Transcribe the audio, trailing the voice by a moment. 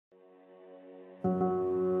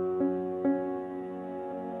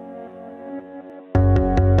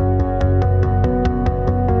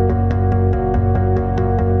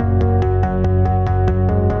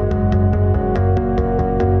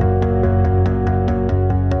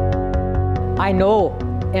I know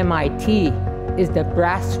MIT is the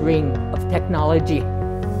brass ring of technology,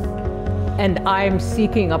 and I'm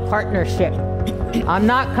seeking a partnership. I'm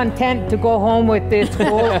not content to go home with this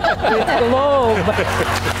globe.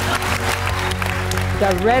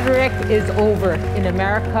 The rhetoric is over in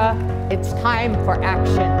America. It's time for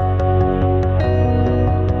action.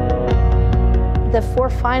 The 4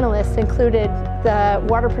 finalists included the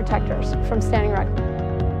water protectors from Standing Rock.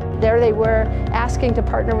 There they were asking to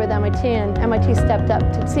partner with MIT, and MIT stepped up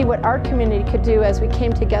to see what our community could do as we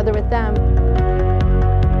came together with them.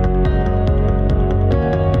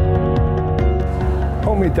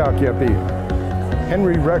 Homitakiapi,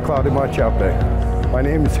 Henry Recloud Imachape. My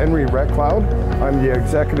name is Henry Recloud. I'm the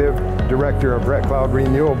Executive Director of Recloud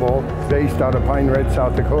Renewable, based out of Pine Ridge,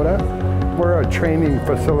 South Dakota. We're a training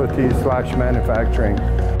facility / manufacturing.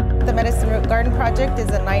 The Medicine Root Garden Project is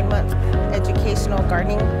a 9-month educational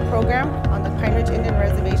gardening program on the Pine Ridge Indian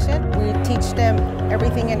Reservation. We teach them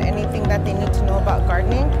everything and anything that they need to know about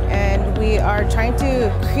gardening, and we are trying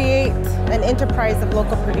to create an enterprise of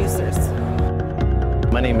local producers.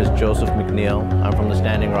 My name is Joseph McNeil. I'm from the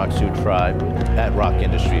Standing Rock Sioux Tribe at Rock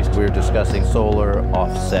Industries. We're discussing solar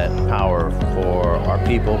offset power for our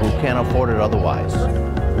people who can't afford it otherwise.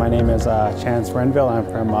 My name is Chance Renville. I'm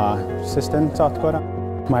from Siston, South Dakota.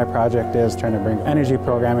 My project is trying to bring energy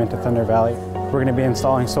program into Thunder Valley. We're going to be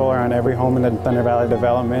installing solar on every home in the Thunder Valley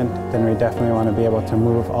development. Then we definitely want to be able to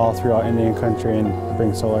move all throughout Indian country and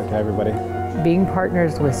bring solar to everybody. Being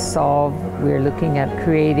partners with Solve, we're looking at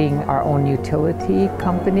creating our own utility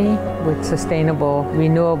company with sustainable,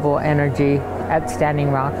 renewable energy at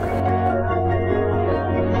Standing Rock.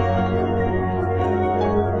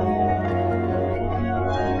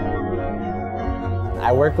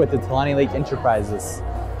 I work with the Talani Lake Enterprises,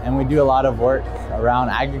 and we do a lot of work around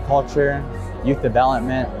agriculture, youth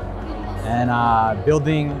development, and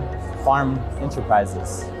building farm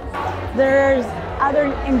enterprises. There's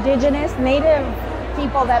other indigenous, native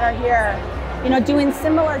people that are here, doing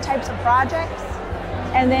similar types of projects.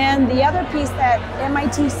 And then the other piece that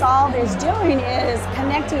MIT Solve is doing is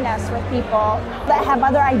connecting us with people that have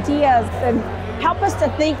other ideas and help us to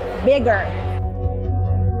think bigger.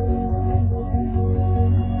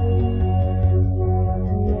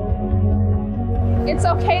 It's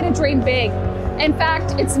okay to dream big. In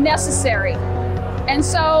fact, it's necessary. And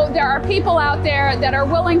so there are people out there that are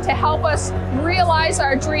willing to help us realize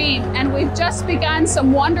our dream, and we've just begun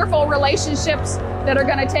some wonderful relationships that are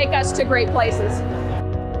going to take us to great places.